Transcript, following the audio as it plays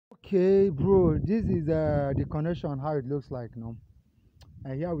Okay, bro, this is the connection, how it looks like now.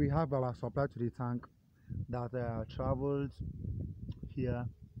 And here we have our supply to the tank that travels here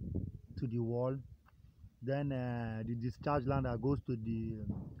to the wall. Then the discharge line that goes to the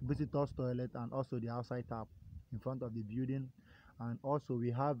visitors toilet and also the outside tap in front of the building. And also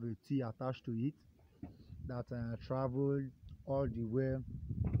we have a T attached to it that traveled all the way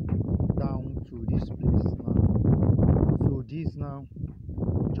down to this place now. So this now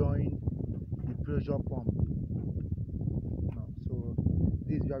join the pressure pump now. So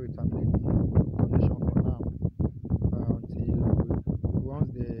this is where we terminate the connection for now until once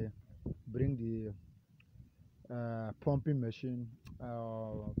they bring the pumping machine,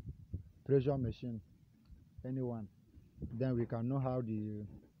 pressure machine, anyone, then we can know how the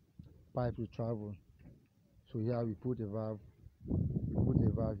pipe will travel. So here we put a valve,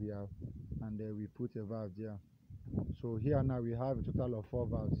 here, and then we put a valve there. So here now we have a total of 4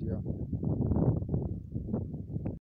 valves here.